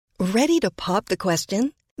Ready to pop the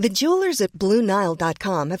question? The jewelers at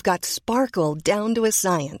BlueNile.com have got sparkle down to a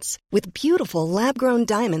science with beautiful lab-grown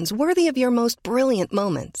diamonds worthy of your most brilliant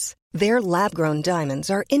moments. Their lab-grown diamonds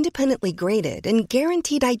are independently graded and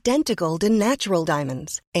guaranteed identical to natural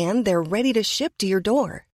diamonds, and they're ready to ship to your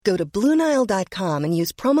door. Go to BlueNile.com and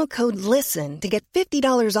use promo code LISTEN to get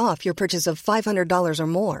 $50 off your purchase of $500 or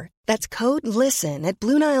more. That's code LISTEN at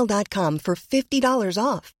BlueNile.com for $50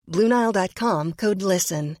 off. BlueNile.com, code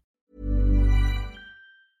LISTEN.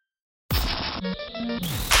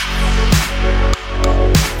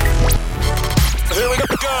 Here we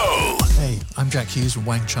go. Hey, I'm Jack Hughes from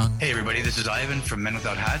Wang Chung. Hey everybody, this is Ivan from Men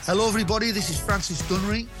Without Hats. Hello everybody, this is Francis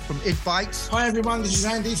Gunnery from It Bites. Hi everyone, this is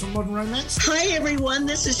Andy from Modern Romance. Hi everyone,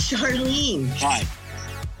 this is Charlene. Hi,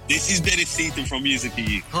 this is Dennis Seaton from Music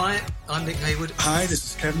EU. Hi, I'm Nick Haywood. Hi, this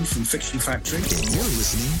is Kevin from Fiction Factory. And you're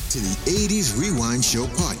listening to the 80s Rewind Show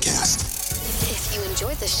podcast. If you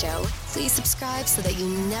enjoyed the show, please subscribe so that you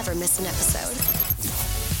never miss an episode.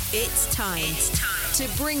 It's time to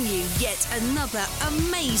bring you yet another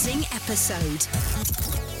amazing episode.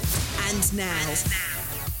 And now,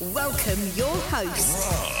 welcome your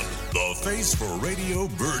host, Rob, the face for Radio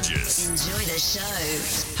Burgess. Enjoy the show.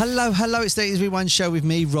 Hello, it's the 80s Rewind Show with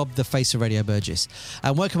me, Rob, the face of Radio Burgess.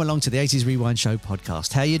 And welcome along to the 80s Rewind Show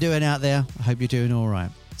podcast. How you doing out there? I hope you're doing all right.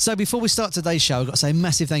 So before we start today's show, I've got to say a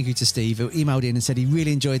massive thank you to Steve, who emailed in and said he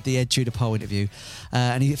really enjoyed the Ed Tudor Poll interview.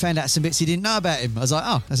 And he found out some bits he didn't know about him. I was like,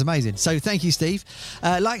 oh, that's amazing. So thank you, Steve.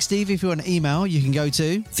 Like Steve, if you want to email, you can go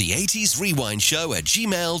to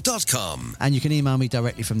the80srewindshow@gmail.com. and you can email me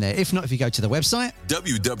directly from there. If not, if you go to the website,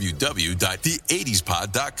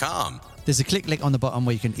 www.the80spod.com. there's a click link on the bottom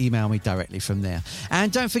where you can email me directly from there.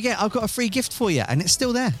 And don't forget, I've got a free gift for you, and it's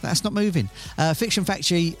still there. That's not moving. Fiction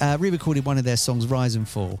Factory re-recorded one of their songs, Rise and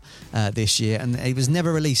Fall, this year, and it was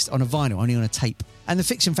never released on a vinyl, only on a tape. And the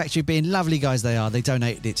Fiction Factory, being lovely guys they are, they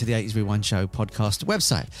donated it to the 80s Rewind Show podcast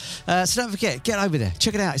website. So don't forget, get over there.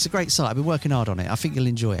 Check it out. It's a great site. I've been working hard on it. I think you'll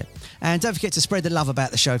enjoy it. And don't forget to spread the love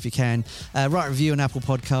about the show if you can. Write a review on Apple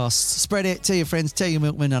Podcasts. Spread it. Tell your friends. Tell your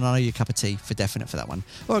milkman. And I know your cup of tea for definite for that one.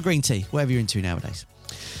 Or a green tea. Whatever you're into nowadays.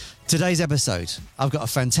 Today's episode, I've got a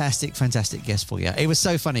fantastic guest for you. It was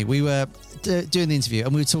so funny. We were doing the interview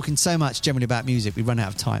and we were talking so much generally about music, we run out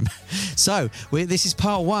of time. So this is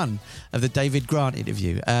part one of the David Grant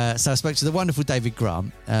interview. So I spoke to the wonderful David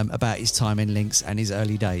Grant about his time in Lynx and his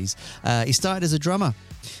early days. He started as a drummer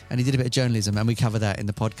and he did a bit of journalism, and we cover that in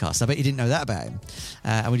the podcast. I bet you didn't know that about him.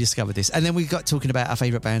 And we discovered this. And then we got talking about our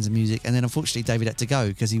favourite bands and music. And then unfortunately, David had to go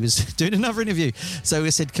because he was doing another interview. So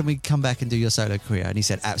we said, can we come back and do your solo career? And he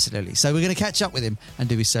said, absolutely. So we're going to catch up with him and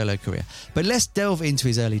do his solo career. But let's delve into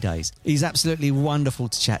his early days. He's absolutely wonderful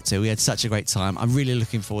to chat to. We had such a great time. I'm really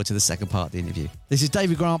looking forward to the second part of the interview. This is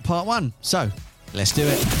David Grant, part one. So let's do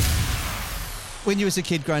it. When you was a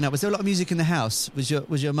kid growing up, was there a lot of music in the house? Was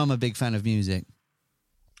your mum a big fan of music?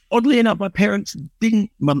 Oddly enough, my parents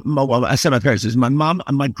didn't, well, I say my parents, it was my mum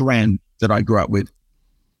and my gran that I grew up with.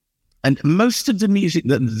 And most of the music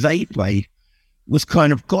that they played was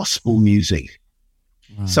kind of gospel music.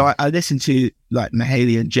 Wow. So I listened to like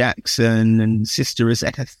Mahalia Jackson and Sister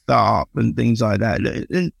Rosetta Tharpe and things like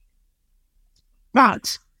that.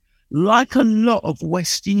 But like a lot of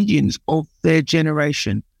West Indians of their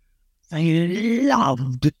generation, they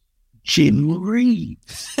loved Jim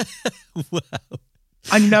Reeves. Wow.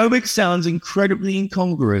 I know it sounds incredibly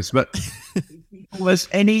incongruous, but almost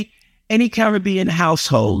any Caribbean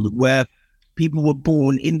household where people were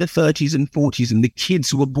born in the 30s and 40s and the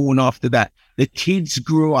kids were born after that, the kids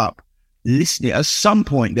grew up listening. At some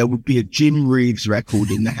point, there would be a Jim Reeves record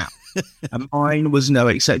in the house, and mine was no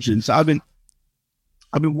exception. So I've been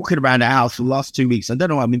walking around the house for the last 2 weeks. I don't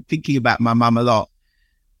know. I've been thinking about my mum a lot.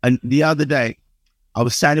 And the other day, I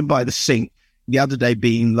was standing by the sink. The other day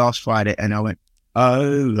being last Friday, and I went, I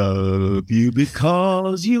love you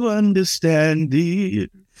because you understand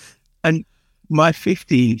it. And my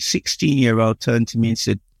 16-year-old turned to me and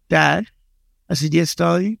said, Dad? I said, yes,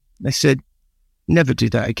 darling. They said, never do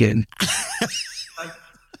that again.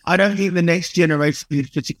 I don't think the next generation is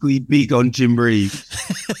particularly big on Jim Reeves.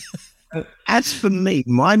 As for me,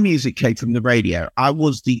 my music came from the radio. I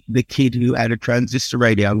was the kid who had a transistor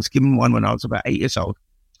radio. I was given one when I was about 8 years old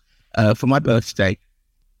for my birthday.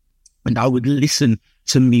 And I would listen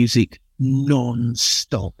to music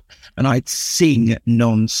non-stop. And I'd sing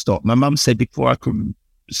non-stop. My mum said before I could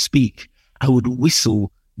speak, I would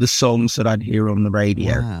whistle the songs that I'd hear on the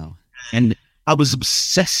radio. Wow. And I was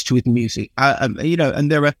obsessed with music.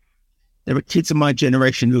 And there are kids of my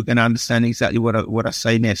generation who are going to understand exactly what I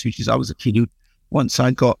say next, which is I was a kid who, once I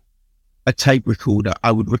got a tape recorder,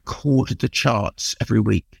 I would record the charts every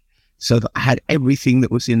week. so that I had everything that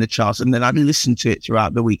was in the charts, and then I'd listen to it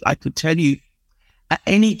throughout the week. I could tell you at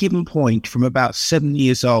any given point from about 7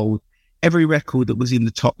 years old, every record that was in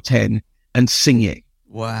the top 10 and sing it.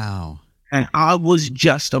 Wow. And I was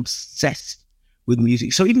just obsessed with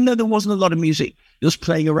music. So even though there wasn't a lot of music that was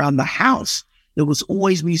playing around the house, there was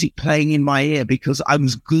always music playing in my ear because I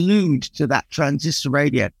was glued to that transistor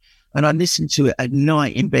radio. And I listened to it at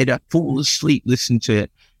night in bed. I'd fall asleep listening to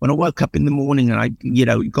it. When I woke up in the morning and I,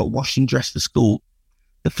 got washed and dressed for school,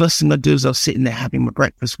 the first thing I'd do as I was sitting there having my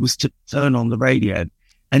breakfast was to turn on the radio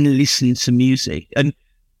and listen to music. And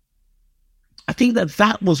I think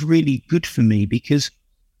that was really good for me because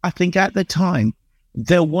I think at the time,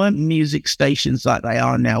 there weren't music stations like they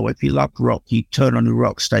are now. If you love rock, you turn on a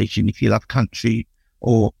rock station. If you love country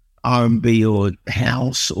or R&B or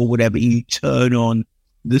house or whatever, you turn on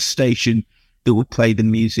the station that would play the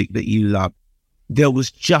music that you love. There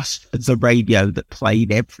was just the radio that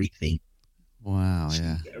played everything. Wow,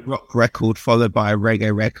 yeah. A rock record followed by a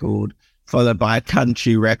reggae record, followed by a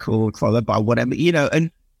country record, followed by whatever,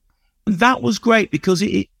 and that was great because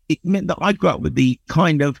it meant that I grew up with the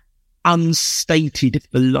kind of unstated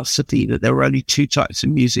philosophy that there were only two types of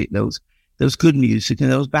music. There was good music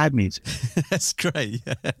and there was bad music. That's great.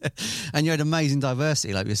 Yeah. And you had amazing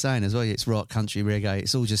diversity, like you're saying as well. It's rock, country, reggae.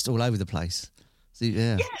 It's all just all over the place. So,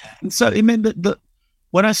 yeah. And so it meant that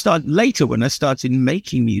when I started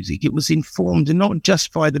making music, it was informed not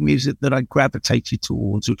just by the music that I gravitated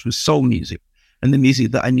towards, which was soul music and the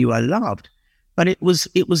music that I knew I loved, but it was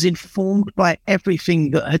informed by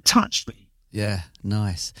everything that had touched me. Yeah,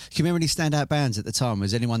 nice. Can you remember any standout bands at the time?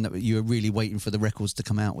 Was anyone that you were really waiting for the records to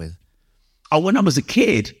come out with? Oh, when I was a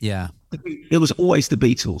kid, yeah, it was always the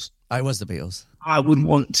Beatles. Oh, it was the Beatles. I would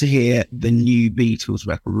want to hear the new Beatles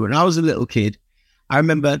record. When I was a little kid, I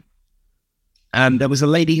remember there was a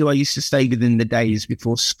lady who I used to stay with in the days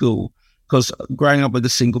before school, because growing up with a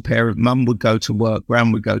single parent, mum would go to work,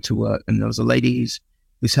 gran would go to work, and there was a lady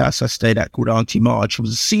whose house I stayed at called Auntie Marge, who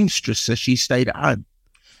was a seamstress, so she stayed at home.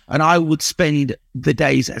 And I would spend the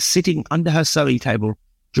days sitting under her sewing table,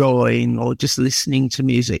 drawing or just listening to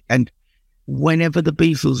music. And whenever the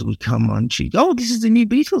Beatles would come on, she'd go, "Oh, this is the new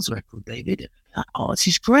Beatles record, David. Oh, this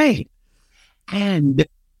is great." And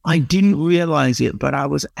I didn't realize it, but I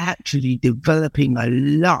was actually developing a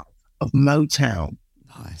love of Motown.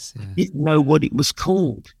 Nice, yeah. I didn't know what it was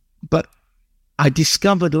called, but I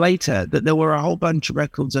discovered later that there were a whole bunch of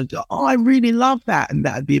records. I'd go, "Oh, I really love that." And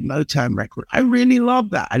that would be a Motown record. I really love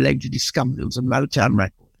that. I later discovered it was a Motown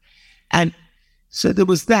record. And so there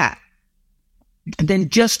was that. And then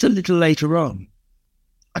just a little later on,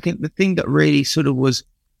 I think the thing that really sort of was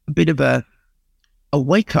a bit of a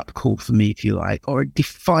wake-up call for me, if you like, or a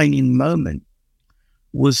defining moment,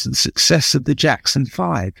 was the success of the Jackson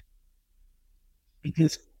 5.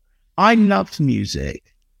 Because I loved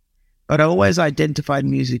music, but I always identified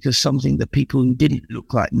music as something that people who didn't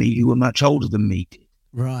look like me, who were much older than me, did.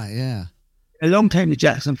 Right, yeah. Along came the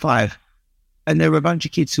Jackson 5, and there were a bunch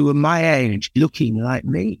of kids who were my age looking like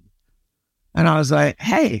me. And I was like,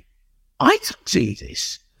 hey, I could do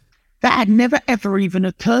this. That had never, ever even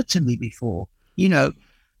occurred to me before. The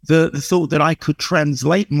thought that I could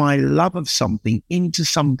translate my love of something into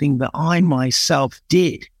something that I myself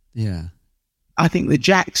did. Yeah. I think the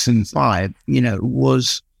Jackson 5,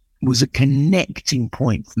 was a connecting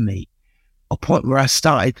point for me, a point where I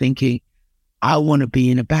started thinking, I want to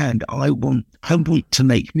be in a band. I want to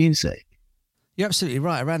make music. You're absolutely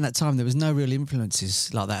right. Around that time, there was no real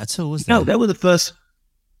influences like that at all, was there? No, they were the first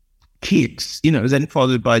kids, then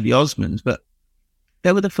followed by the Osmonds, but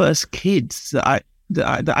they were the first kids that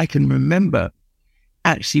I can remember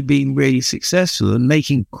actually being really successful and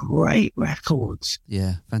making great records.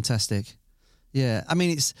 Yeah, fantastic. Yeah, I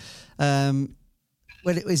mean, it's...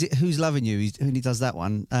 Well, is it Who's Loving You? When he does that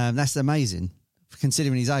one, that's amazing,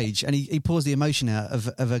 considering his age, and he pours the emotion out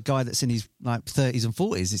of a guy that's in his 30s and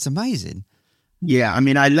 40s. It's amazing. Yeah, I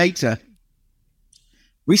mean,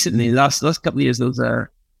 recently, last couple of years, there was a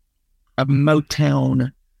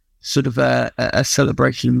Motown sort of a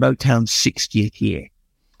celebration, Motown's 60th year.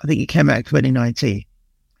 I think it came out in 2019.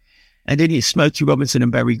 And then Smokey Robinson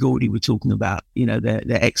and Berry Gordy were talking about, their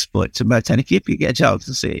exploits of Motown. If you get a chance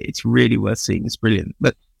to see it, it's really worth seeing. It's brilliant.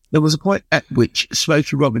 But there was a point at which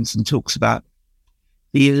Smokey Robinson talks about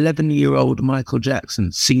the 11-year-old Michael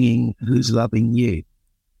Jackson singing Who's Loving You,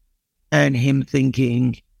 and him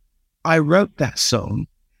thinking, I wrote that song,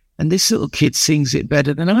 and this little kid sings it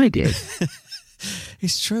better than I did.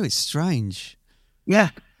 It's true. It's strange. Yeah.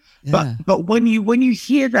 But when you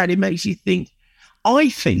hear that, it makes you think. I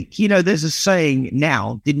think, there's a saying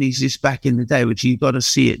now, didn't exist back in the day, which you've got to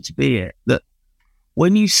see it to be it, that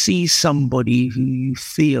when you see somebody who you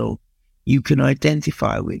feel you can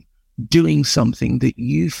identify with doing something that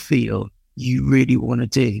you feel you really want to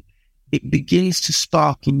do, it begins to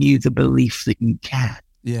spark in you the belief that you can.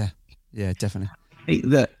 Yeah, definitely.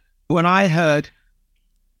 That when I heard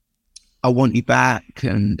I Want You Back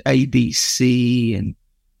and ABC and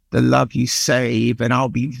The Love You Save and I'll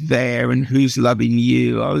Be There and Who's Loving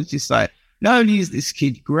You, I was just like, not only is this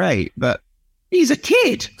kid great, but he's a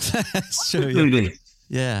kid. That's true.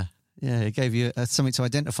 Yeah, it gave you something to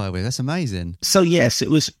identify with. That's amazing. So yes, it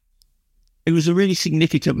was a really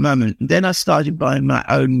significant moment. And then I started buying my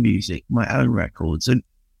own music, my own records. And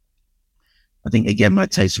I think, again, my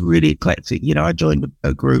taste really eclectic. You know, I joined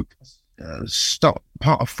a group,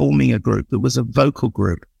 part of forming a group that was a vocal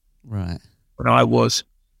group. Right. When I was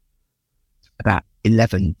about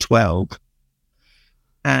 11, 12.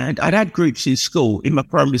 And I'd had groups in school, in my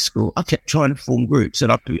primary school. I kept trying to form groups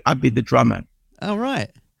and I'd be the drummer. Oh, right.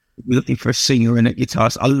 Looking for a singer and a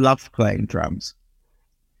guitarist. I loved playing drums.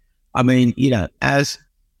 I mean, you know, as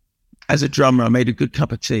a drummer, I made a good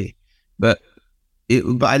cup of tea, but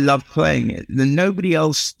I loved playing it. And nobody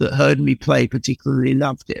else that heard me play particularly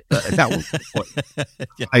loved it, but that was what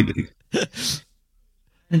I did.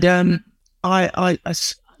 And I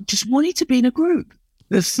just wanted to be in a group.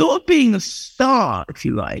 The thought of being a star, if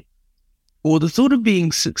you like, or the thought of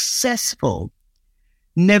being successful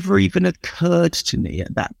never even occurred to me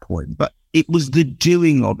at that point. But it was the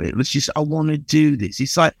doing of it. It was just, I want to do this.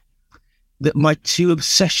 It's like that my two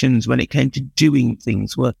obsessions when it came to doing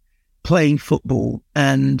things were playing football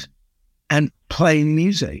and playing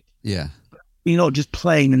music. Yeah. You're not just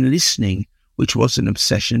playing and listening, which was an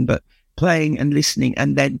obsession, but playing and listening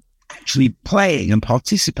and then actually playing and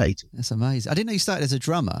participating. That's amazing. I didn't know you started as a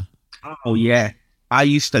drummer. Oh, yeah. I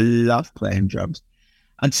used to love playing drums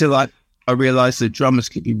until I realized that drummers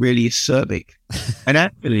could be really acerbic. And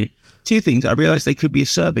actually, two things. I realized they could be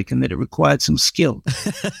acerbic and that it required some skill.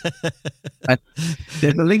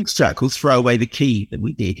 There's a Lynx track called Throw Away the Key that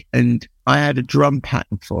we did. And I had a drum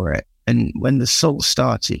pattern for it. And when the song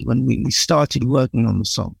started, when we started working on the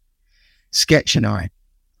song, Sketch and I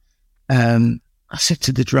said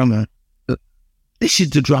to the drummer, this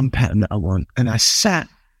is the drum pattern that I want. And I sat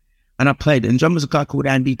and I played it. And the drummer was a guy called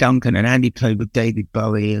Andy Duncan, and Andy played with David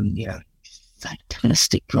Bowie and, you know,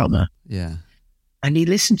 fantastic drummer. Yeah. And he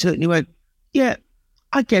listened to it and he went, yeah,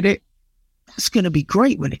 I get it. That's going to be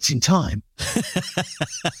great when it's in time.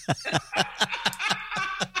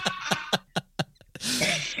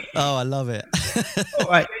 Oh, I love it. All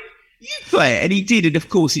right. You play it. And he did. And of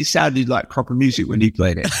course, it sounded like proper music when he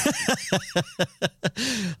played it.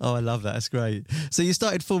 Oh, I love that. That's great. So you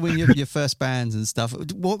started forming your first bands and stuff.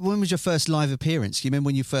 When was your first live appearance? Do you remember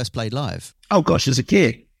when you first played live? Oh, gosh, as a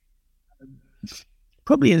kid.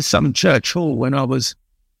 Probably in some church hall when I was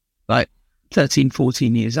like 13,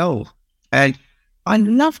 14 years old. And I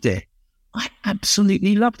loved it. I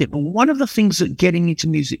absolutely loved it. But one of the things that getting into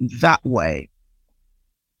music that way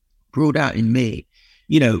brought out in me,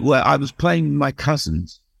 you know, where I was playing with my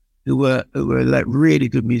cousins who were like really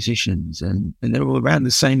good musicians and they were all around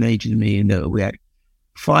the same age as me, and we had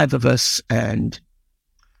 5 of us. And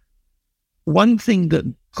one thing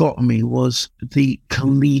that got me was the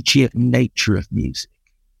collegiate nature of music,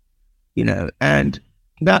 you know, and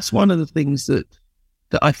that's one of the things that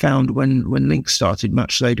I found when Lynx started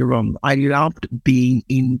much later on. I loved being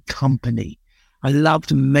in company. I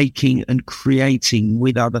loved making and creating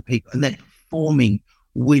with other people and then performing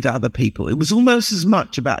with other people. It was almost as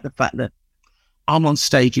much about the fact that I'm on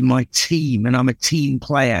stage in my team and I'm a team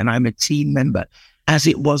player and I'm a team member as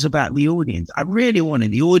it was about the audience. I really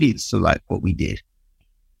wanted the audience to like what we did.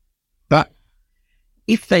 But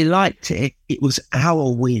if they liked it, it was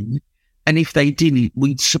our win. And if they didn't,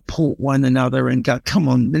 we'd support one another and go, come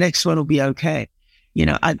on, the next one will be okay. You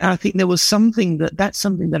know, I think there was that's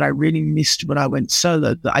something that I really missed when I went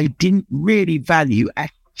solo, that I didn't really value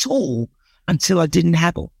at all until I didn't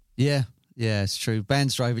have it. Yeah, it's true.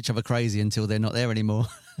 Bands drive each other crazy until they're not there anymore.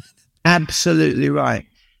 Absolutely right.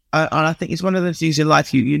 And I think it's one of those things in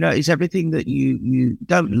life, you notice everything that you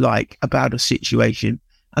don't like about a situation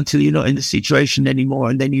until you're not in the situation anymore,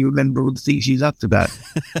 and then you remember all the things you loved about.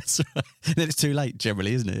 That's right. Then it's too late,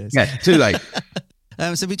 generally, isn't it? Yeah, too late.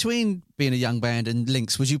 So between being a young band and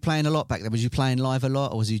Lynx, was you playing a lot back then? Was you playing live a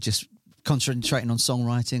lot, or was you just concentrating on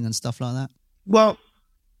songwriting and stuff like that? Well,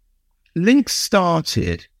 Lynx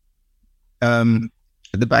started at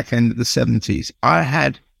the back end of the 70s. I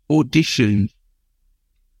had auditioned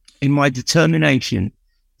in my determination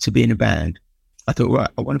to be in a band. I thought, right,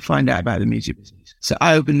 I want to find out about the music business. So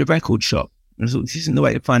I opened a record shop. And I thought, this isn't the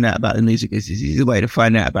way to find out about the music business. This is the way to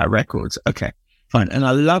find out about records. Okay. fun. And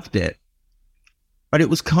I loved it. But it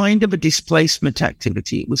was kind of a displacement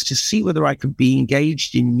activity. It was to see whether I could be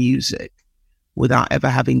engaged in music without ever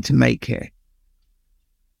having to make it.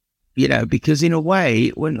 You know, because in a way,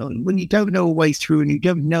 when you don't know a way through and you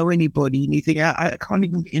don't know anybody and you think, I can't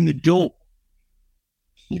even get in the door.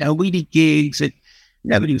 You know, we did gigs and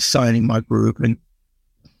nobody was signing my group. And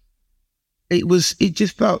it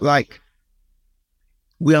just felt like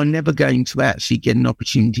we are never going to actually get an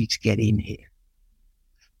opportunity to get in here.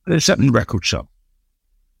 There's something in the record shop.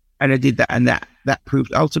 And I did that, and that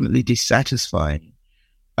proved ultimately dissatisfying.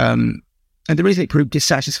 And the reason it proved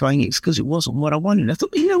dissatisfying is because it wasn't what I wanted. I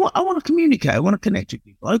thought, you know what, I want to communicate, I want to connect with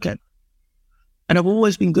people. Okay. And I've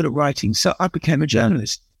always been good at writing, so I became a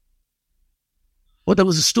journalist. Well, there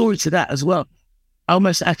was a story to that as well. I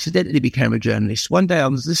almost accidentally became a journalist. One day I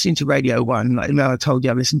was listening to Radio 1, like I told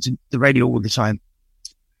you, I listened to the radio all the time.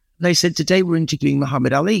 They said, today we're interviewing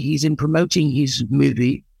Muhammad Ali. He's in promoting his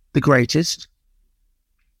movie, The Greatest.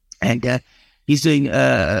 And he's doing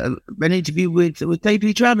an interview with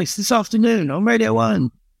David Grant this afternoon on Radio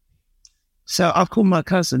 1. So I called my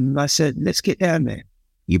cousin and I said, let's get down there.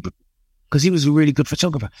 Because he was a really good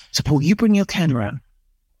photographer. So, Paul, you bring your camera.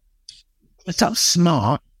 It's up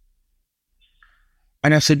smart.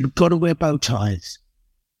 And I said, we've got to wear bow ties.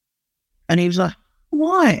 And he was like,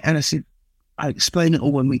 why? And I said, I'll explain it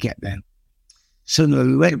all when we get there. So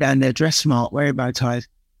we went down there, dressed smart, wearing bow ties.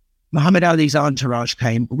 Muhammad Ali's entourage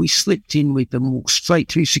came. We slipped in with them, walked straight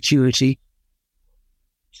through security,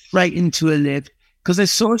 straight into a lift, because they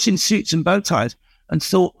saw us in suits and bow ties and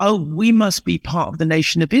thought, oh, we must be part of the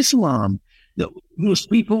Nation of Islam. That most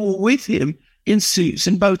people were with him in suits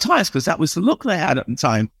and bow ties, because that was the look they had at the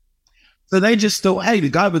time. So they just thought, hey, the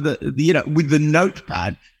guy with the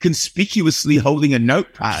notepad, conspicuously holding a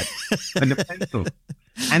notepad and a pencil,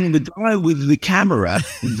 and the guy with the camera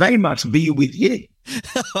very much be with him.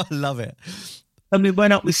 I love it. And we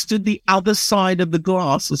went up, we stood the other side of the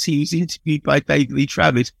glass as he was interviewed by David Lee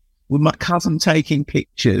Travis, with my cousin taking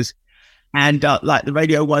pictures. And like the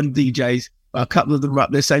Radio 1 DJs, a couple of them were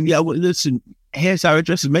up there saying, yeah, well, listen, here's our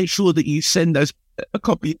addresses. Make sure that you send a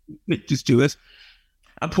copy of the pictures to us.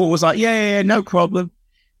 And Paul was like, yeah, no problem.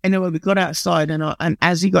 Anyway, we got outside, and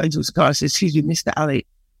as he got into his car, I said, excuse me, Mr. Ali,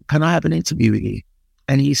 can I have an interview with you?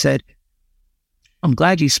 And he said, I'm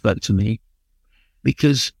glad you spoke to me,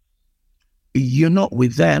 because you're not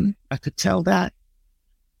with them. I could tell that.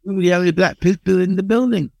 We were the only black people in the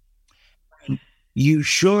building. You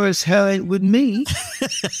sure as hell ain't with me.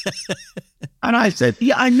 And I said,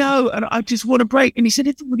 yeah, I know, and I just want a break. And he said,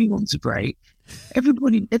 everybody wants a break.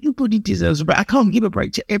 Everybody deserves a break. I can't give a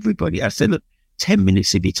break to everybody. I said, look, 10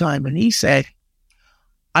 minutes of your time. And he said,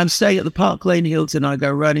 I'm staying at the Park Lane Hilton. I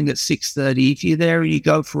go running at 6:30. If you're there and you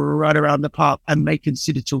go for a run around the park, I may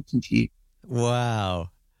consider talking to you. Wow.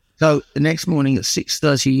 So the next morning at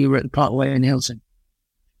 6:30, you were at the Park Lane Hilton.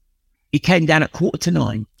 He came down at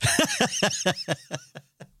 9:15.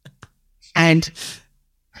 And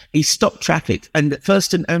he stopped traffic. And the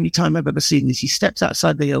first and only time I've ever seen this, he steps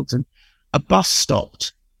outside the Hilton. A bus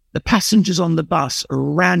stopped. The passengers on the bus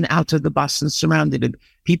ran out of the bus and surrounded him.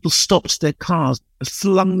 People stopped their cars,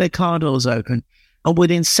 flung their car doors open. And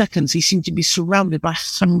within seconds, he seemed to be surrounded by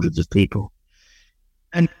hundreds of people.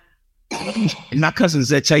 And my cousins,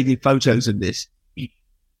 they're taking photos of this.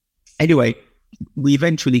 Anyway, we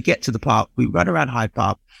eventually get to the park. We run around Hyde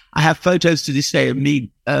Park. I have photos to this day of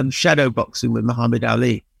me shadow boxing with Muhammad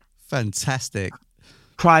Ali. Fantastic.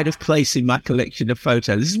 Pride of place in my collection of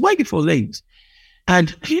photos. This is way before Leeds.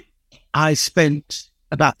 And I spent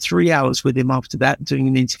about 3 hours with him after that doing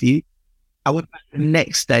an interview. I went back the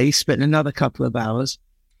next day, spent another couple of hours,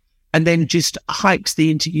 and then just hiked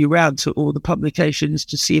the interview round to all the publications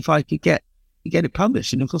to see if I could get it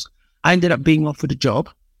published. And of course, I ended up being offered a job,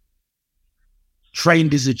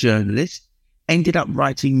 trained as a journalist, ended up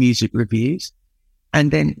writing music reviews,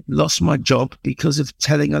 and then lost my job because of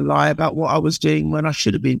telling a lie about what I was doing when I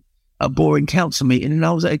should have been at a boring council meeting and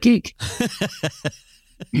I was at a gig.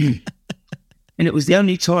 And it was the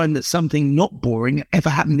only time that something not boring ever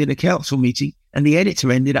happened in a council meeting, and the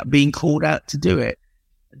editor ended up being called out to do it.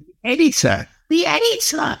 The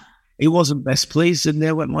editor! He wasn't best pleased, and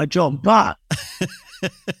there went my job. But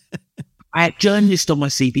I had journalist on my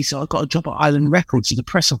CV, so I got a job at Island Records as a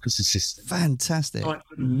press office assistant. Fantastic. So I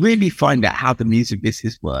could really find out how the music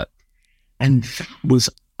business worked. And that was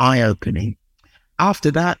eye-opening. After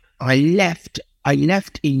that, I left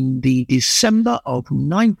in the December of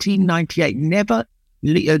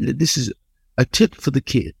 1998. This is a tip for the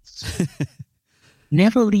kids.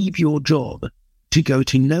 Never leave your job to go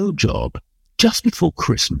to no job just before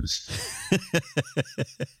Christmas.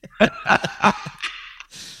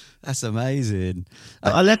 That's amazing.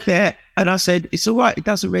 I left there and I said, it's all right. It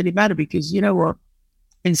doesn't really matter because you know what?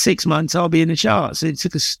 In 6 months, I'll be in the charts. It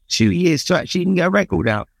took us 2 years to actually even get a record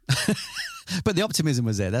out. But the optimism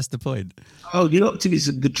was there. That's the point. Oh, the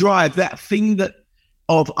optimism, the drive, that thing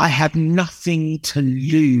I have nothing to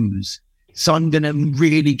lose. So I'm going to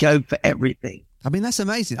really go for everything. I mean, that's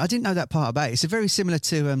amazing. I didn't know that part about it. It's very similar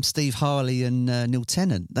to Steve Harley and Neil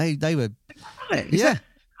Tennant. They were... Right. Yeah.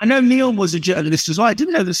 I know Neil was a journalist as well. I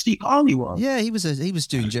didn't know that Steve Harley was. Yeah, he was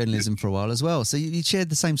doing journalism for a while as well. So you shared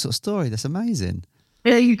the same sort of story. That's amazing.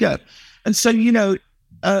 There you go. And so,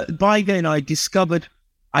 by then I'd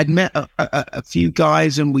met a few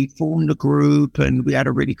guys and we formed a group and we had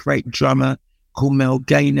a really great drummer called Mel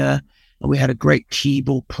Gaynor and we had a great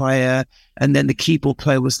keyboard player. And then the keyboard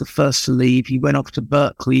player was the first to leave. He went off to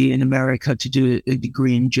Berkeley in America to do a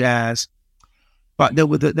degree in jazz. But there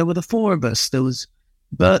were the four of us. There was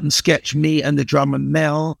Bert and Sketch, me and the drummer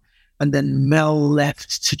Mel. And then Mel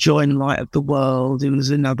left to join Light of the World. It was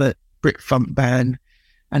another Brit funk band.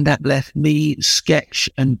 And that left me, Sketch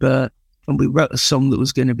and Bert. And we wrote a song that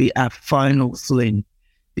was going to be our final fling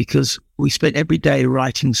because we spent every day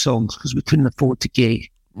writing songs because we couldn't afford to gig.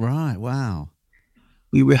 Right, wow.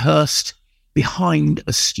 We rehearsed behind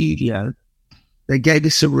a studio. They gave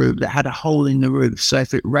us a room that had a hole in the roof. So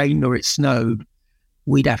if it rained or it snowed,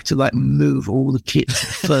 we'd have to move all the kit to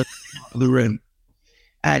the first part of the room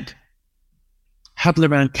and huddle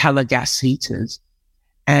around Cala gas heaters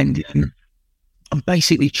and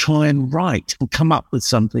basically try and write and come up with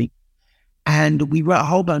something. And we wrote a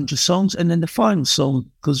whole bunch of songs. And then the final song,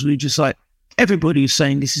 because we were just everybody was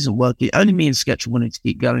saying this isn't working. Only me and Sketch wanted to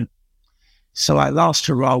keep going. So our last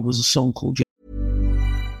hurrah was a song called...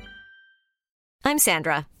 I'm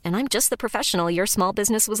Sandra, and I'm just the professional your small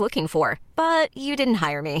business was looking for. But you didn't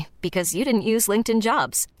hire me because you didn't use LinkedIn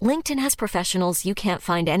Jobs. LinkedIn has professionals you can't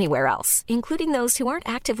find anywhere else, including those who aren't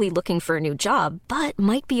actively looking for a new job, but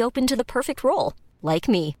might be open to the perfect role, like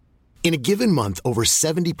me. In a given month, over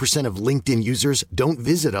 70% of LinkedIn users don't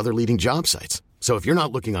visit other leading job sites. So if you're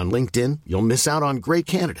not looking on LinkedIn, you'll miss out on great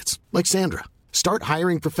candidates like Sandra. Start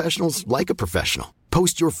hiring professionals like a professional.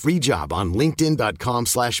 Post your free job on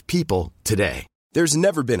linkedin.com/people today. There's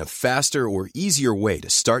never been a faster or easier way to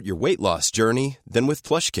start your weight loss journey than with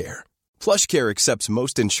PlushCare. PlushCare accepts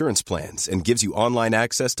most insurance plans and gives you online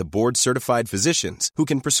access to board-certified physicians who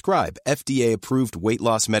can prescribe FDA-approved weight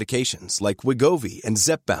loss medications like Wegovy and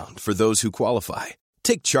Zepbound for those who qualify.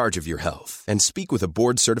 Take charge of your health and speak with a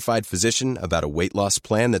board-certified physician about a weight loss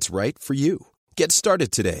plan that's right for you. Get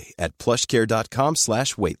started today at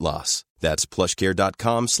plushcare.com/weight-loss. That's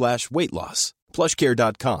plushcare.com/weight-loss.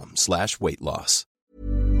 plushcare.com/weight-loss.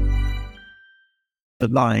 The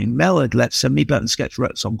line. Mel had send me Bert and Sketch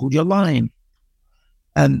wrote a song called You're Lying.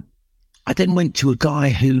 I then went to a guy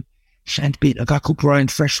a guy called Brian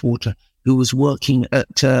Freshwater, who was working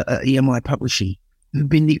at EMI Publishing, who'd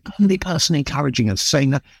been the only person encouraging us,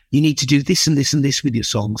 saying that you need to do this and this and this with your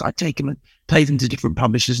songs. I'd take them and play them to different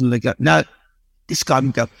publishers and they go, no, this guy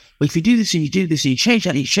would go, well, if you do this and you do this and you change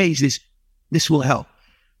that and you change this, this will help.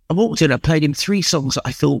 I walked in, I played him 3 songs that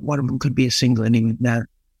I thought one of them could be a single and he went, no,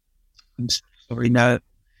 I'm sorry, no,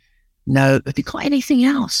 have you got anything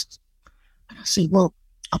else? And I said, well,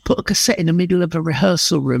 I put a cassette in the middle of a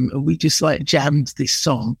rehearsal room and we just jammed this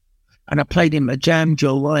song. And I played him a jam,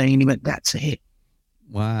 Joe Lying, and he went, that's a hit.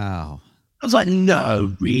 Wow. I was like,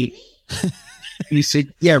 no, really? And he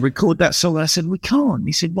said, yeah, record that song. And I said, we can't.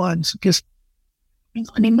 He said, why? Because we ain't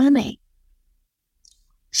got any money.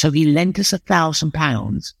 So he lent us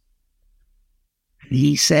 £1,000.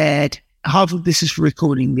 He said, half of this is for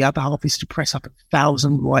recording, the other half is to press up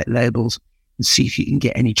 1,000 white labels and see if you can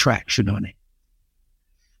get any traction on it.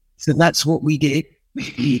 So that's what we did.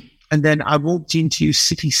 And then I walked into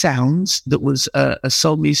City Sounds, that was a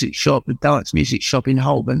soul music shop, a dance music shop in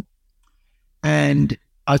Holborn. And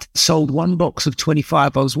I sold 1 box of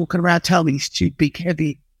 25. I was walking around telling these 2 big,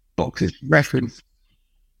 heavy boxes of records.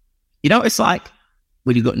 You know what it's like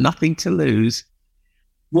when you've got nothing to lose,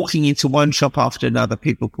 walking into one shop after another,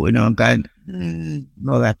 people putting on, going,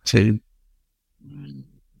 I'll have 2.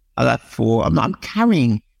 I'll have 4. I'm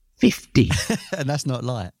carrying 50. And that's not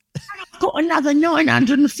light. I've got another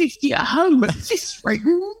 950 at home at this rate.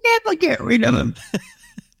 Never get rid of them.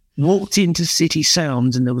 Walked into City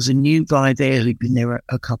Sounds and there was a new guy there who'd been there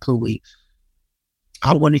a couple of weeks.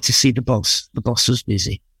 I wanted to see the boss. The boss was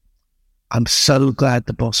busy. I'm so glad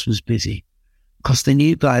the boss was busy because the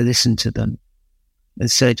new guy listened to them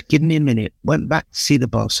and said, give me a minute. Went back to see the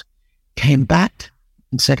boss, came back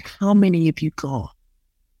and said, how many have you got?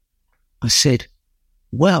 I said,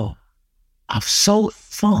 well, I've sold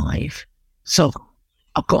 5, so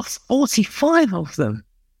I've got 45 of them.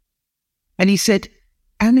 And he said,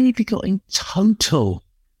 how many have you got in total?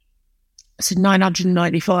 I said,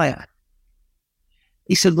 995.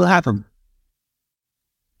 He said, we'll have them.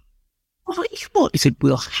 I thought, what? He said,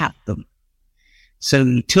 we'll have them. So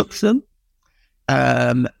he took them,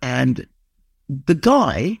 and the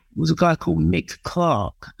guy was a guy called Mick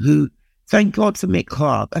Clark, who, thank God for Mick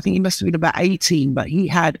Clark, I think he must have been about 18, but he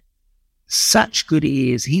had such good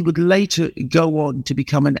ears. He would later go on to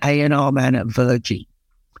become an A&R man at Virgin,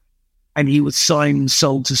 and he would sign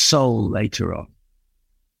Soul to Soul later on.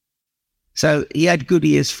 So he had good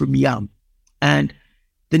ears from young. And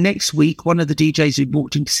the next week, one of the DJs who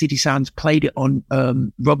walked into City Sounds played it on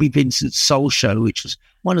Robbie Vincent's Soul Show, which was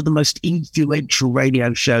one of the most influential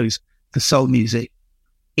radio shows for soul music.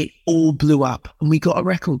 It all blew up, and we got a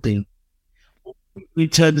record deal. We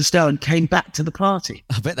turned us down, came back to the party.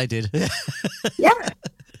 I bet they did. Yeah.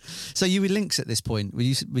 So you were Lynx at this point.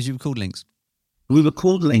 Was you called Lynx? We were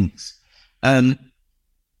called Lynx.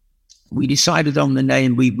 We decided on the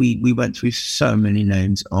name. We went through so many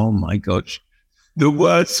names. Oh my gosh. The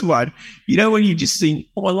worst one. You know when you just think,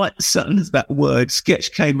 oh, I like the sound of that word.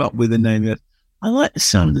 Sketch came up with a name. I like the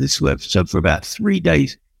sound of this word. So for about 3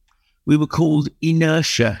 days, we were called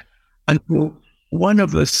Inertia. Until one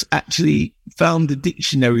of us actually found the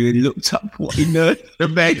dictionary and looked up what inertia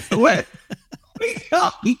meant. I went, we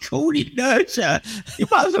can't be called Inertia. You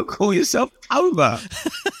might as well call yourself Coma.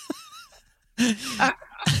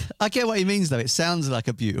 I get what he means, though. It sounds like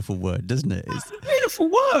a beautiful word, doesn't it? It's a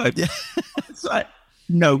beautiful word. Yeah. It's like,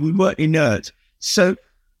 no, we weren't inert. So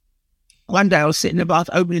one day I was sitting in a bath,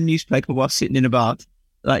 opening a newspaper while sitting in a bath,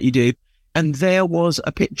 like you do, and there was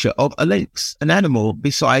a picture of a lynx, an animal,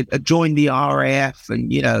 beside joined the RAF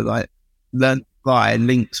and, like, learned by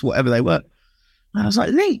lynx, whatever they were. And I was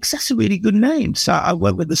like, Lynx, that's a really good name. So I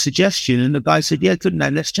went with the suggestion, and the guy said, yeah, good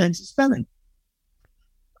name, let's change the spelling.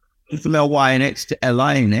 From L-Y-N-X to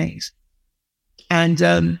L-I-N-X. And,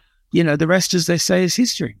 the rest, as they say, is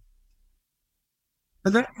history.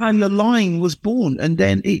 But that kind of line was born, and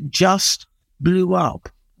then it just blew up.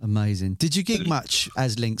 Amazing. Did you gig much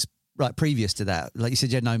as Lynx, like, previous to that? Like you said,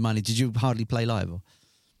 you had no money. Did you hardly play live? Or?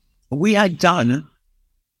 We had done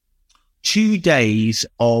 2 days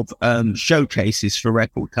of showcases for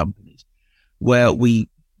record companies where we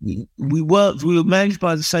were managed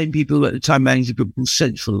by the same people at the time, managed a group called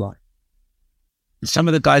Central Line. Some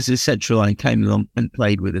of the guys at Central Line came along and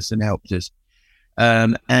played with us and helped us.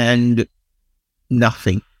 And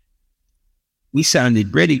nothing. We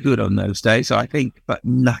sounded really good on those days, I think, but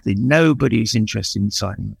nothing. Nobody was interested in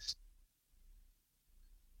signing us.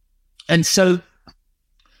 And so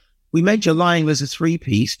we made Your Lying was a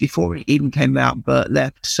 3-piece before it even came out, Bert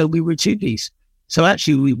left. So we were a 2-piece. So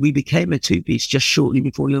actually we became a 2-piece just shortly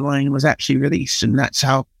before Your Lying was actually released. And that's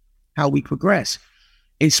how we progress.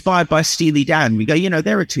 Inspired by Steely Dan, we go,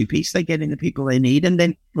 they're a 2-piece. They get in the people they need. And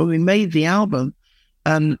then when we made the album,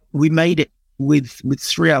 we made it with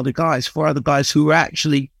 4 other guys who were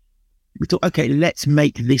actually, we thought, okay, let's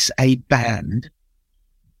make this a band.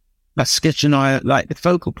 But Sketch and I are like the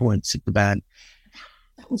focal points of the band.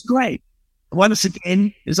 That was great. Once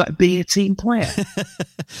again, it was like being a team player.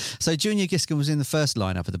 So Junior Giscombe was in the first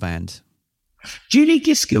lineup of the band? Junior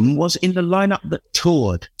Giscombe was in the lineup that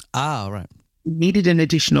toured. Ah, right. We needed an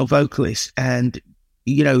additional vocalist, and,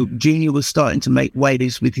 Junior was starting to make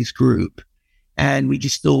waves with his group. And we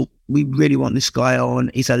just thought, we really want this guy on.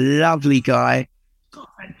 He's a lovely guy. Got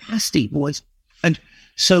a fantastic voice. And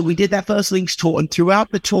so we did that first Lynx tour, and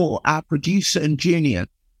throughout the tour, our producer and Junior,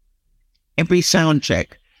 every sound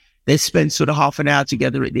check, they spent sort of half an hour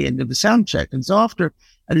together at the end of the sound check. And so after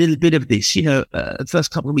a little bit of this, the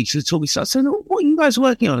first couple of weeks of the tour, we started saying, what are you guys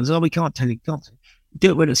working on? And so, we can't tell you.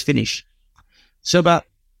 Do it when it's finished. So about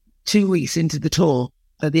 2 weeks into the tour,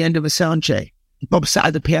 at the end of a sound check, Bob sat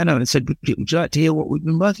at the piano and said, would you like to hear what we've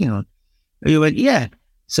been working on? And we went, yeah.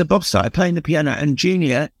 So Bob started playing the piano, and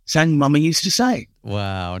Junior sang Mama Used to Say.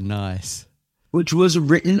 Wow, nice. Which was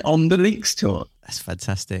written on the Lynx tour. That's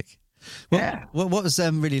fantastic. Well, yeah. What was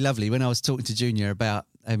really lovely, when I was talking to Junior about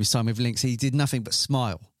his time with Lynx, he did nothing but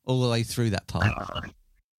smile all the way through that part.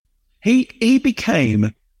 He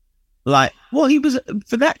became like, well, he was,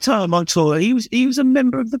 for that time on tour, he was a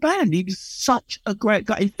member of the band. He was such a great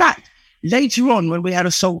guy. In fact, later on, when we had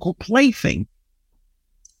a song called Plaything,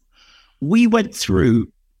 we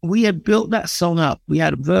had built that song up. We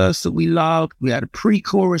had a verse that we loved. We had a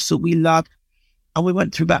pre-chorus that we loved. And we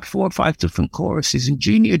went through about 4 or 5 different choruses. And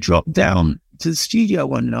Junior dropped down to the studio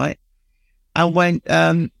one night and went,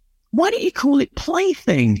 why don't you call it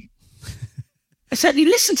Plaything? I said, he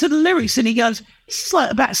listened to the lyrics and he goes, this is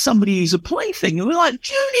like about somebody who's a plaything. And we're like,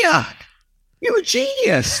 Junior, you're a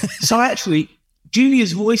genius. So actually,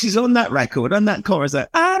 Junior's voice is on that record, on that chorus, like,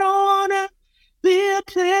 I don't want to be a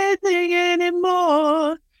plaything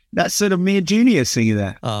anymore. That's sort of me and Junior singing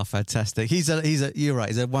that. Oh, fantastic. You're right,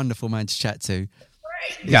 he's a wonderful man to chat to.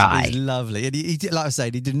 Guy. He's lovely. And he did, like I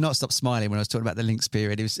said, he did not stop smiling when I was talking about the Lynx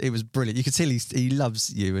period. It was brilliant. You could tell he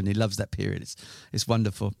loves you and he loves that period. It's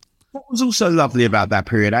wonderful. What was also lovely about that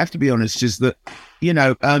period, I have to be honest, is that,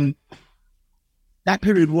 that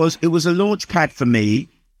period was a launch pad for me.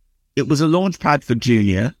 It was a launch pad for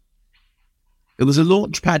Junior. It was a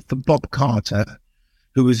launch pad for Bob Carter,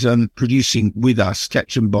 who was producing with us.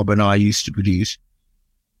 Ketch and Bob and I used to produce.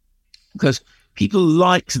 Because people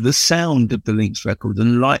liked the sound of the Lynx record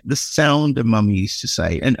and liked the sound of Mum used to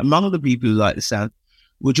say. And among the people who liked the sound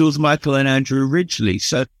were George Michael and Andrew Ridgeley.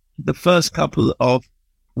 So the first couple of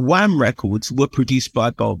Wham records were produced by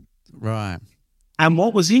Bob. Right. And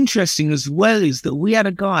what was interesting as well is that we had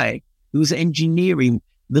a guy who was engineering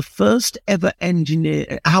the first ever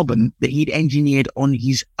album that he'd engineered on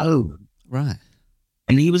his own. Right.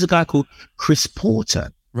 And he was a guy called Chris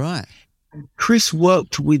Porter. Right. Chris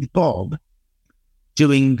worked with Bob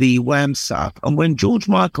doing the Wham stuff. And when George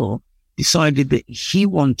Michael decided that he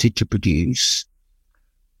wanted to produce,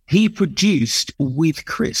 he produced with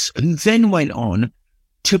Chris and then went on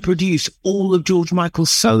to produce all of George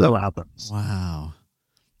Michael's solo albums. Wow.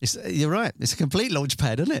 You're right. It's a complete launch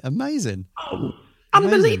pad, isn't it? Amazing. Oh,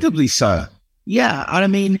 unbelievably so. Yeah. I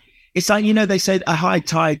mean, it's like, they say a high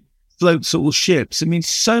tide floats all ships. I mean,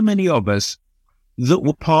 so many of us that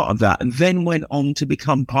were part of that and then went on to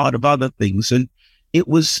become part of other things. And it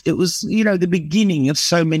was the beginning of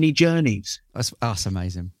so many journeys. That's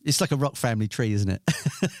amazing. It's like a rock family tree, isn't it?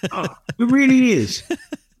 It really is.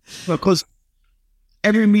 Because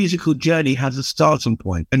every musical journey has a starting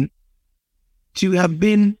point, and to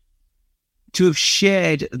have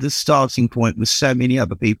shared the starting point with so many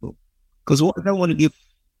other people. Because what I don't want to give,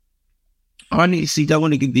 I honestly don't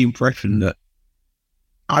want to give the impression that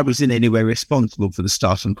I was in any way responsible for the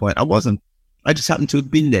starting point. I wasn't. I just happened to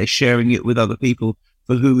have been there sharing it with other people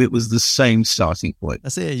for whom it was the same starting point.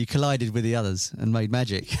 That's it. You collided with the others and made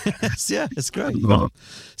magic. Yeah, it's great.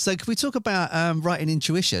 So can we talk about writing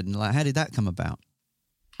Intuition? Like, how did that come about?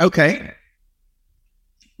 Okay.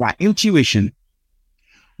 Right, Intuition.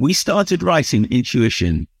 We started writing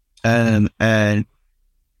Intuition and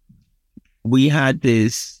we had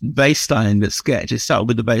this bass line that sketch. It started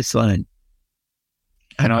with the bass line.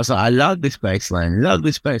 And I was like, I love this bass line.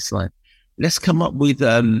 Let's come up with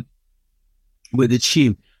a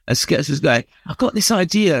tune. And Sketch was going, I've got this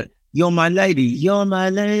idea. You're my lady. You're my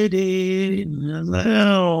lady. And I was like,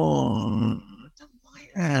 oh, I don't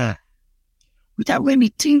like that. We don't really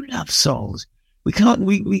do love songs. We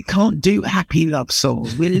can't do happy love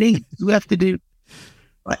songs. We're linked. We have to do,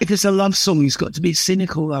 if it's a love song, it's got to be a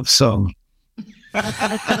cynical love song.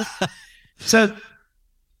 So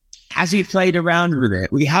as we played around with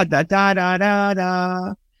it, we had that da da da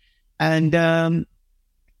da, and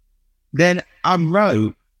then I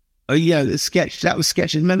wrote, the sketch. That was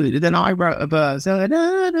Sketch's melody. Then I wrote a verse. So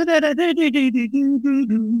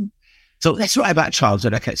let's write about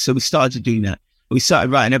childhood. Okay, so we started doing that. We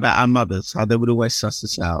started writing about our mothers, how they would always suss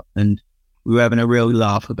us out, and we were having a real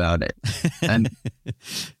laugh about it. And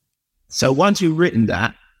so once we'd written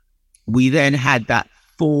that, we then had that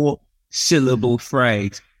 4-syllable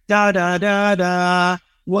phrase, da da da da.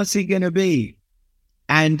 What's it gonna be?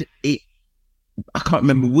 And I can't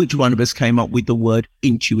remember which one of us came up with the word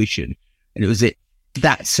intuition, and it was it.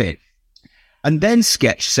 That's it. And then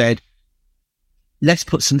Sketch said, "Let's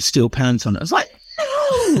put some steel pans on it." I was like,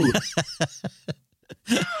 "No,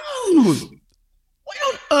 no. Why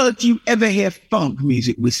on earth do you ever hear funk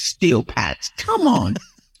music with steel pads? Come on."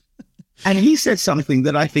 And he said something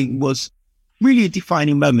that I think was really a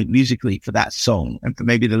defining moment musically for that song and for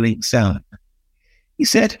maybe the Lynx sound. He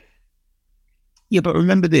said, yeah, but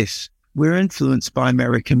remember this, we're influenced by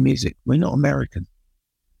American music. We're not American.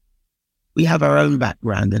 We have our own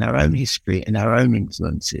background and our own history and our own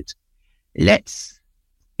influences. Let's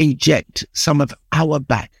inject some of our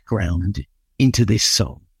background into this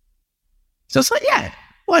song. So it's like, yeah,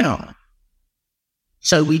 why not?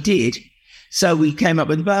 So we did. So we came up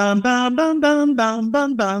with bum, bum, bum, bum, bum,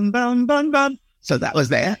 bum, bum, bum, bum, bum. So that was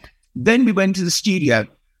there. Then we went to the studio,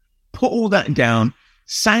 put all that down,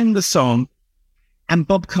 sang the song, and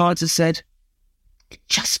Bob Carter said, it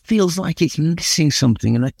just feels like it's missing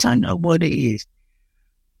something, and I don't know what it is.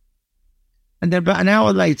 And then about an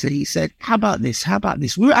hour later, he said, how about this? How about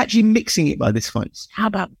this? We were actually mixing it by this point. How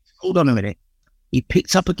about, hold on a minute. He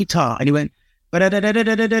picked up a guitar and he went, He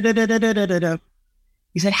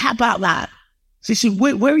said, how about that? So he said,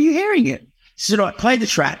 where are you hearing it? He said, all right, play the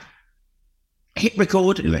track. Hit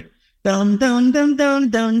record. And he went, dun, dun, dun, dun,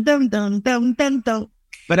 dun, dun, dun, dun, dun, dun.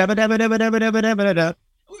 We were like,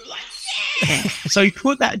 yeah! So he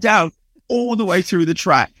put that down all the way through the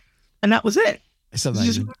track. And that was it. It's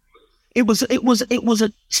amazing. It was a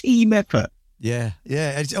team effort. Yeah.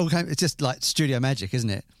 It's just like studio magic, isn't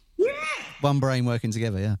it? Yeah. One brain working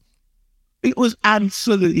together, yeah. It was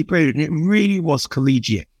absolutely brilliant. It really was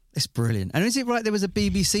collegiate. It's brilliant. And is it right there was a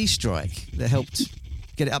BBC strike that helped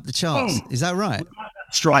get it up the charts? Is that right? Without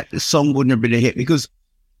that strike, the song wouldn't have been a hit because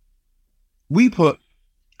we put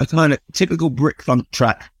a kind of typical brick funk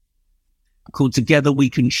track called Together We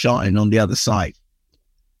Can Shine on the other side.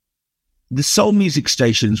 The soul music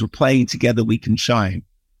stations were playing Together We Can Shine.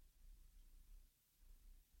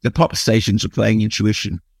 The pop stations were playing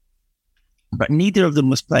Intuition. But neither of them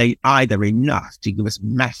was playing either enough to give us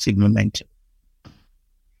massive momentum.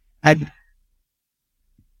 And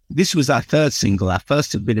this was our third single. Our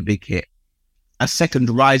first had been a big hit. Our second,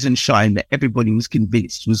 Rise and Shine, that everybody was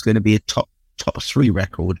convinced was going to be a top 3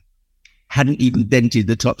 record, hadn't even dented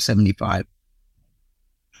the top 75.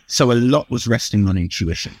 So a lot was resting on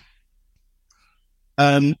Intuition.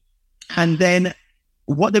 And then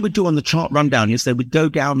what they would do on the chart rundown is they would go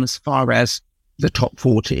down as far as the top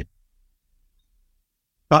 40.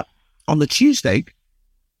 But on the Tuesday,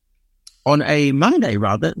 on a Monday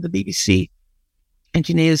rather, the BBC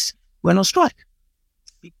engineers went on strike.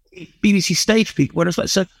 BBC stage people went on strike.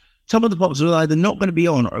 So some of the pops were either not going to be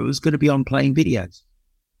on or it was going to be on playing videos.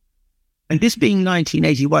 And this being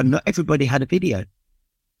 1981, not everybody had a video.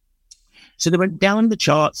 So they went down the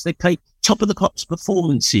charts. They played top of the pops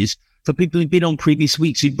performances for people who'd been on previous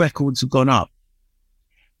weeks whose records have gone up.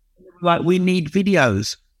 Like, we need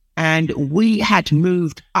videos. And we had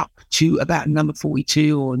moved up to about number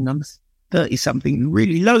 42 or number 30 something,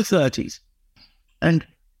 really low 30s. And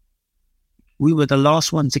we were the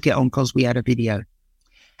last one to get on because we had a video.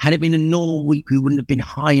 Had it been a normal week, we wouldn't have been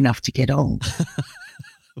high enough to get on.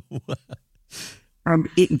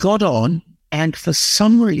 It got on, and for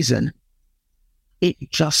some reason, it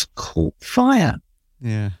just caught fire.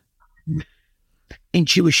 Yeah.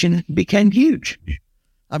 Intuition became huge.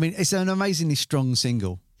 I mean, it's an amazingly strong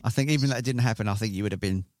single. I think even if that didn't happen, I think you would have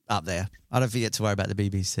been up there. I don't think you had to worry about the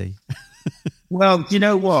BBC. Well, you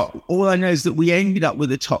know what? All I know is that we ended up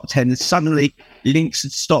with a top 10 and suddenly Lynx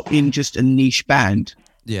had stopped being just a niche band.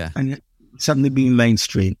 Yeah. And suddenly being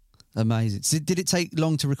mainstream. Amazing. So did it take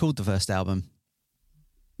long to record the first album?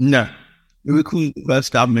 No. We recorded the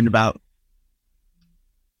first album in about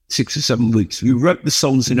 6 or 7 weeks. We wrote the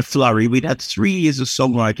songs in a flurry. We'd had 3 years of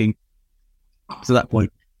songwriting up to that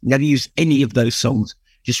point. Never used any of those songs.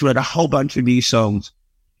 Just wrote a whole bunch of new songs.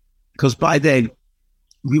 Because by then,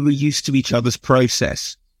 we were used to each other's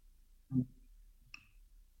process.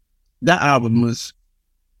 That album was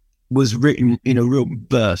written in a real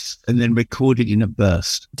burst and then recorded in a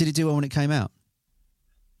burst. Did it do well when it came out?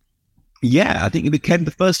 Yeah, I think it became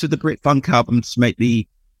the first of the Brit Funk albums to make the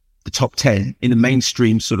top 10 in the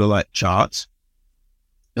mainstream sort of like charts.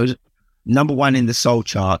 It was number 1 in the soul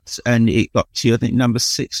charts, and it got to, I think, number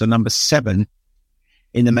 6 or number 7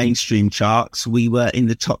 in the mainstream charts. We were in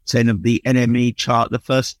the top 10 of the NME chart, the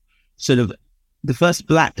first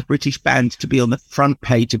black British band to be on the front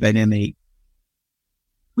page of NME.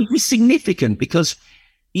 It was significant because,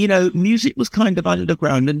 you know, music was kind of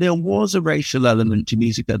underground and there was a racial element to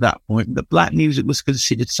music at that point. That black music was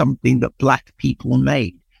considered something that black people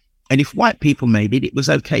made. And if white people made it, it was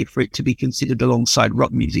okay for it to be considered alongside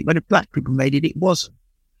rock music. But if black people made it, it wasn't.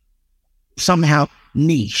 Somehow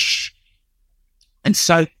niche. And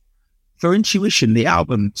so for Intuition, the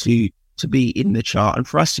album to be in the chart and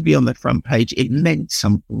for us to be on the front page, it meant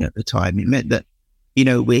something at the time. It meant that, you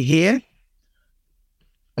know, we're here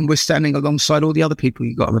and we're standing alongside all the other people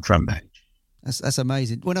you got on the front page. That's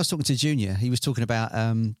amazing. When I was talking to Junior, he was talking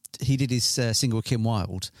about, he did his single with Kim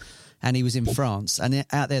Wilde and he was in France, and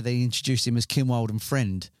out there they introduced him as Kim Wilde and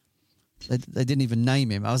Friend. They didn't even name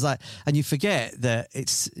him. I was like, and you forget that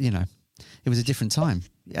it's, you know, it was a different time.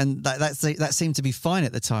 And that seemed to be fine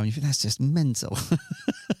at the time. You think that's just mental.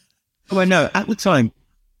 Oh, I know. At the time,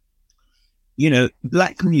 you know,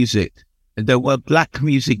 black music, there were black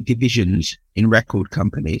music divisions in record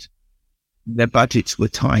companies. Their budgets were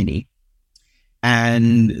tiny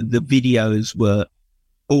and the videos were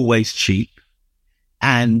always cheap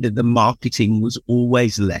and the marketing was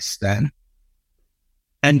always less than.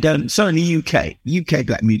 And so in the UK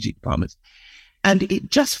black music departments. And it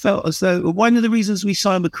just felt as though one of the reasons we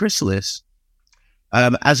signed with Chrysalis,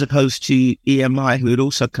 as opposed to EMI, who had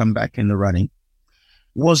also come back in the running,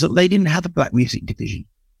 was that they didn't have a black music division.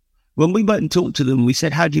 When we went and talked to them, we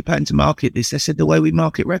said, how do you plan to market this? They said, the way we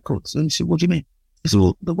market records. And we said, what do you mean? I said,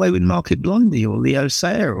 well, the way we market Blondie or Leo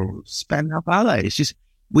Sayer or Spandau Ballet. It's just,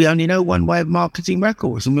 we only know one way of marketing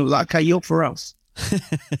records. And we were like, okay, you're for us.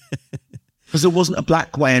 Because there wasn't a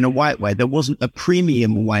black way and a white way. There wasn't a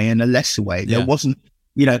premium way and a lesser way. There wasn't,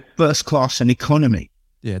 first class and economy.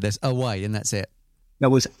 Yeah, there's a way and that's it. There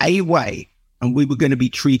was a way and we were going to be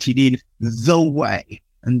treated in the way.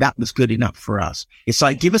 And that was good enough for us. It's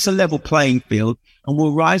like, give us a level playing field and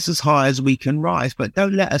we'll rise as high as we can rise. But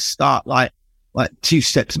don't let us start like 2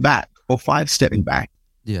 steps back or 5 stepping back.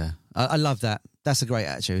 Yeah, I love that. That's a great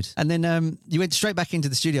attitude. And then you went straight back into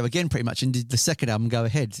the studio again pretty much and did the second album, Go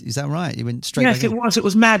Ahead. Is that right? You went straight back in? Yes, it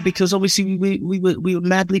was mad because obviously we were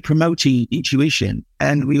madly promoting Intuition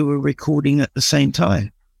and we were recording at the same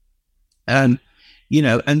time. And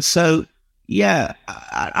so,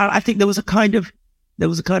 I think there was a kind of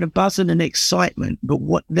buzz and an excitement, but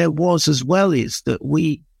what there was as well is that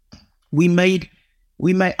we made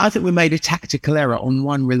a tactical error on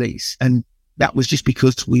one release, and that was just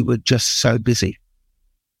because we were just so busy.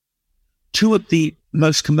 2 of the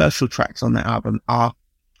most commercial tracks on that album are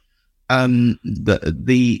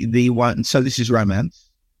the one, So This Is Romance,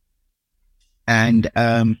 and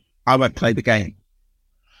I Won't Play the Game.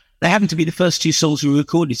 They happened to be the first 2 songs we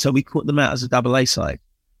recorded, so we put them out as a double A side.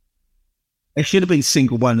 It should have been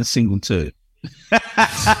single 1 and single 2.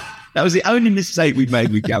 That was the only mistake we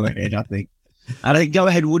made with Go Ahead, I think. And I think Go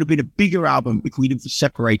Ahead would have been a bigger album if we'd have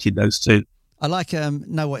separated those 2. I like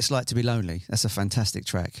Know What It's Like to Be Lonely. That's a fantastic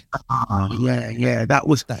track. Yeah. That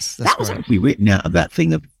was great. actually written out of that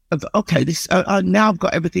thing of okay, this now I've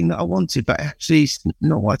got everything that I wanted, but actually it's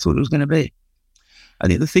not what I thought it was going to be. I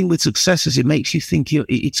think the thing with success is it makes you think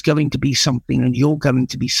it's going to be something and you're going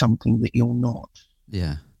to be something that you're not.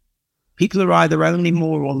 Yeah. People are either only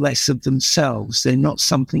more or less of themselves. They're not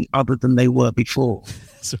something other than they were before.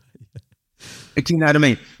 That's right. Do you know what I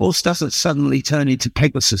mean? Horse doesn't suddenly turn into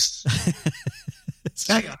Pegasus.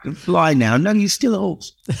 I can fly now. No, you're still a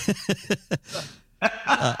horse.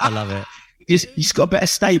 I love it. You've got a better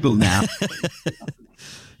stable now.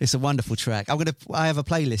 It's a wonderful track. I have a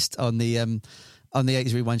playlist on the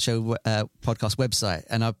 80s Rewind Show podcast website,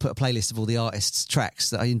 and I put a playlist of all the artists'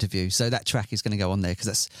 tracks that I interview. So that track is going to go on there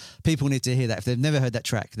because people need to hear that. If they've never heard that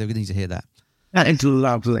track, they're going to need to hear that. That is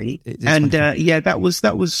lovely. And that was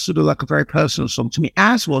sort of like a very personal song to me,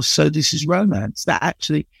 as was So This Is Romance. That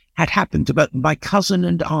actually had happened about my cousin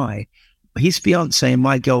and I. His fiance and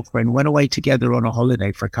my girlfriend went away together on a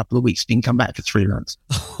holiday for a couple of weeks, didn't come back for 3 months.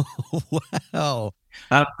 Wow.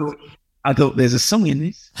 I thought there's a song in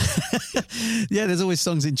this. Yeah, there's always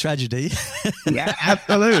songs in tragedy. Yeah,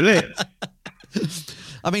 absolutely.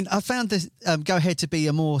 I mean, I found this Go Ahead to be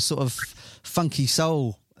a more sort of funky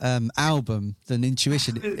soul album than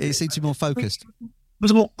Intuition. It seemed to be more focused. It was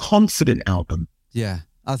a more confident album. Yeah,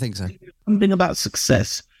 I think so. Something about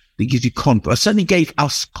success that gives you confidence. It certainly gave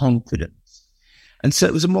us confidence. And so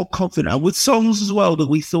it was a more confident, and with songs as well that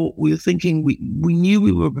we were thinking, we knew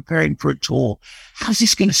we were preparing for a tour. How's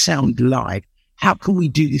this going to sound live? How can we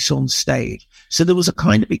do this on stage? So there was a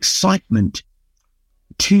kind of excitement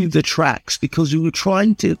to the tracks because we were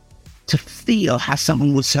trying to feel how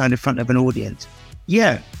something would sound in front of an audience.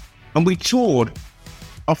 Yeah. And we toured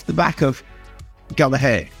off the back of Go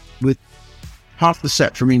Ahead with half the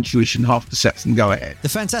set from Intuition, half the set from Go Ahead. The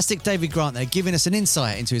fantastic David Grant there, giving us an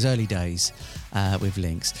insight into his early days with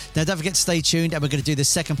Links. Now, don't forget to stay tuned, and we're going to do the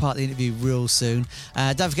second part of the interview real soon.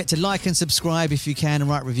 Don't forget to like and subscribe if you can, and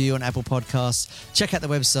write a review on Apple Podcasts. Check out the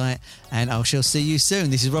website, and I shall see you soon.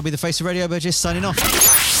 This is Robbie, the face of Radio Burgess, signing off.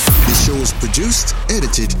 This show is produced,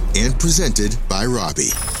 edited, and presented by Robbie.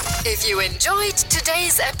 If you enjoyed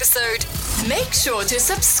today's episode, make sure to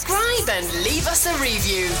subscribe and leave us a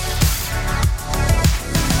review.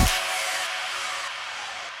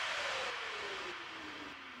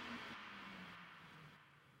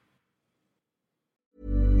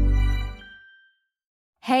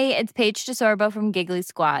 Hey, it's Paige DeSorbo from Giggly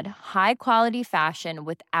Squad. High quality fashion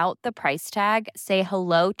without the price tag. Say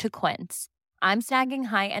hello to Quince. I'm snagging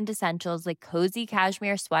high-end essentials like cozy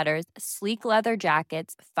cashmere sweaters, sleek leather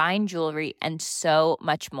jackets, fine jewelry, and so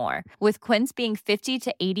much more. With Quince being 50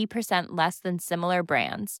 to 80% less than similar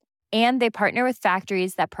brands. And they partner with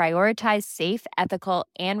factories that prioritize safe, ethical,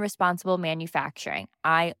 and responsible manufacturing.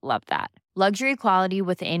 I love that. Luxury quality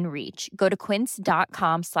within reach. Go to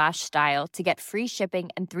quince.com/style to get free shipping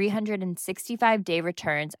and 365-day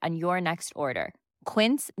returns on your next order.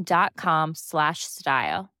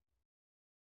 Quince.com/style.